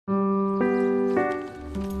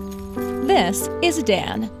This is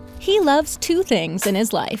Dan. He loves two things in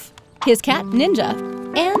his life: his cat Ninja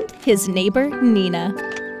and his neighbor Nina.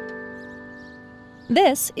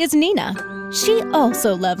 This is Nina. She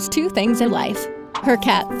also loves two things in life: her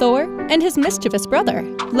cat Thor and his mischievous brother,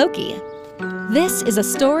 Loki. This is a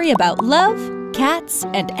story about love, cats,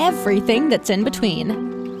 and everything that's in between.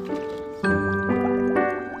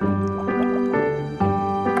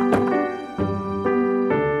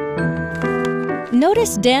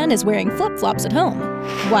 Notice Dan is wearing flip-flops at home.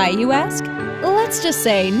 Why, you ask? Let's just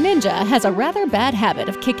say Ninja has a rather bad habit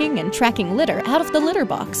of kicking and tracking litter out of the litter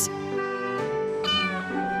box.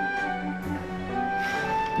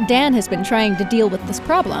 Dan has been trying to deal with this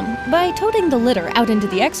problem by toting the litter out into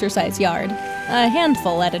the exercise yard, a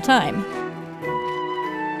handful at a time.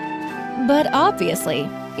 But obviously,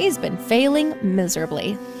 he's been failing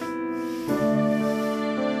miserably.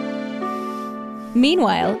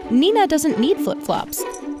 Meanwhile, Nina doesn't need flip-flops.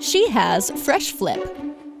 She has Fresh Flip.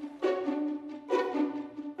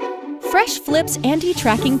 Fresh Flip's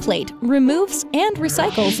anti-tracking plate removes and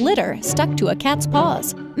recycles litter stuck to a cat's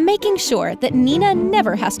paws, making sure that Nina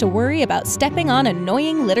never has to worry about stepping on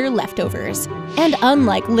annoying litter leftovers. And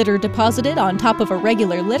unlike litter deposited on top of a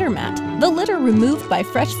regular litter mat, the litter removed by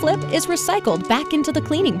Fresh Flip is recycled back into the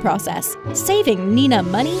cleaning process, saving Nina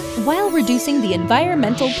money while reducing the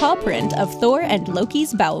environmental paw print of Thor and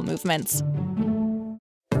Loki's bowel movements.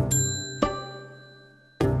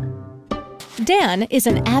 Dan is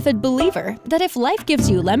an avid believer that if life gives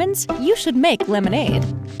you lemons, you should make lemonade.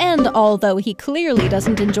 And although he clearly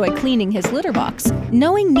doesn't enjoy cleaning his litter box,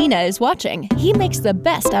 knowing Nina is watching, he makes the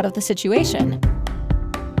best out of the situation.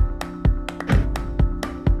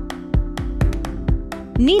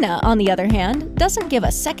 Nina, on the other hand, doesn't give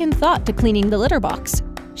a second thought to cleaning the litter box.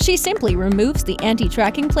 She simply removes the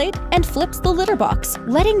anti-tracking plate and flips the litter box,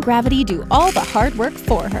 letting gravity do all the hard work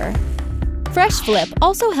for her. Fresh Flip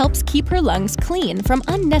also helps keep her lungs clean from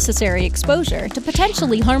unnecessary exposure to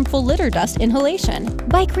potentially harmful litter dust inhalation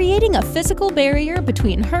by creating a physical barrier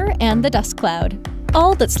between her and the dust cloud.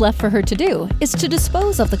 All that's left for her to do is to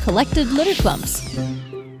dispose of the collected litter clumps.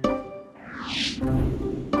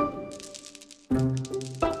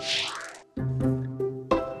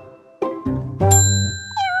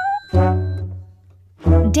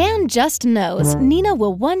 Dan just knows Nina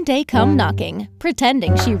will one day come knocking,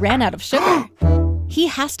 pretending she ran out of sugar. He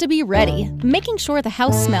has to be ready, making sure the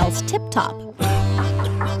house smells tip-top.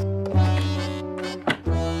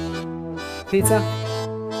 Pizza?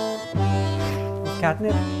 With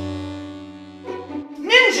catnip?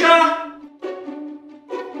 Ninja!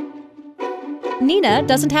 Nina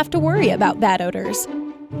doesn't have to worry about bad odors.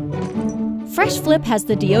 Fresh Flip has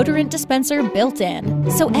the deodorant dispenser built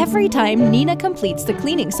in, so every time Nina completes the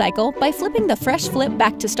cleaning cycle by flipping the Fresh Flip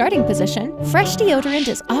back to starting position, fresh deodorant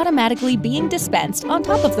is automatically being dispensed on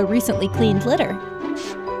top of the recently cleaned litter.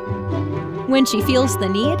 When she feels the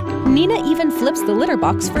need, Nina even flips the litter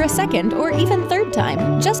box for a second or even third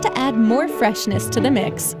time, just to add more freshness to the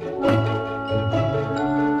mix.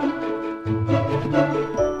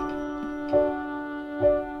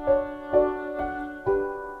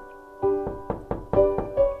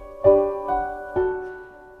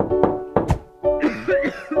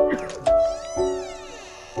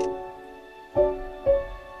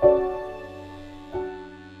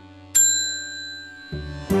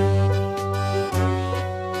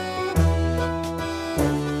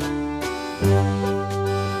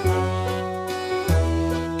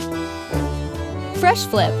 Fresh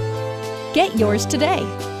Flip. Get yours today.